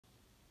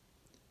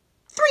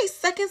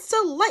seconds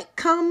to like,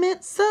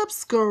 comment,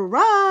 subscribe.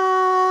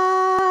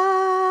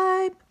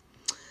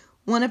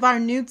 One of our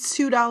new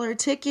 $2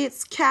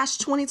 tickets, Cash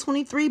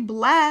 2023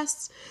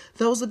 Blast.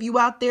 Those of you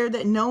out there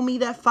that know me,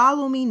 that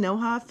follow me, know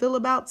how I feel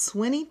about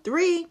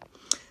 23.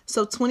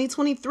 So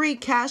 2023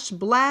 Cash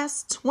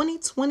Blast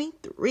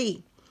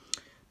 2023.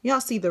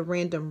 Y'all see the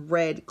random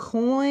red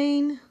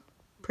coin?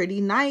 Pretty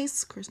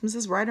nice. Christmas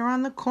is right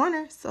around the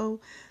corner. So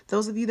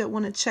those of you that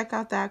want to check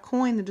out that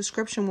coin, the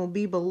description will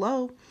be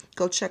below.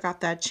 Go check out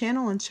that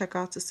channel and check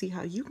out to see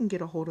how you can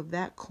get a hold of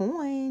that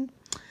coin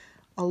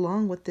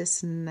along with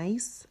this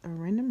nice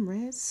random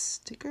red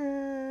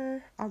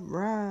sticker. All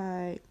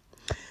right.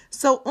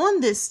 So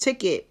on this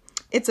ticket,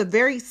 it's a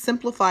very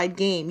simplified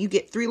game. You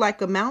get 3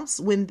 like amounts,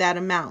 win that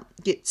amount.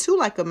 Get 2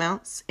 like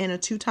amounts and a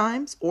 2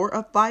 times or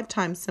a 5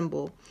 times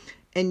symbol.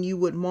 And you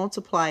would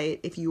multiply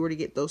it if you were to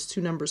get those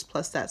 2 numbers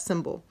plus that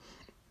symbol.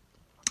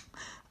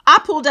 I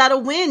pulled out a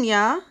win,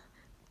 y'all.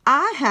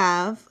 I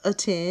have a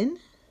 10,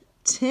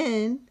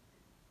 10,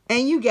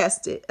 and you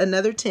guessed it,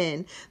 another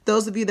 10.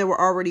 Those of you that were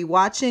already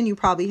watching, you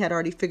probably had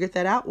already figured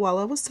that out while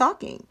I was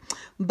talking.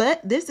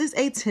 But this is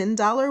a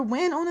 $10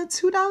 win on a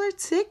 $2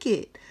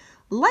 ticket.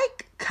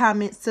 Like,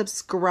 comment,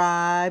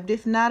 subscribe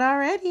if not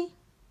already.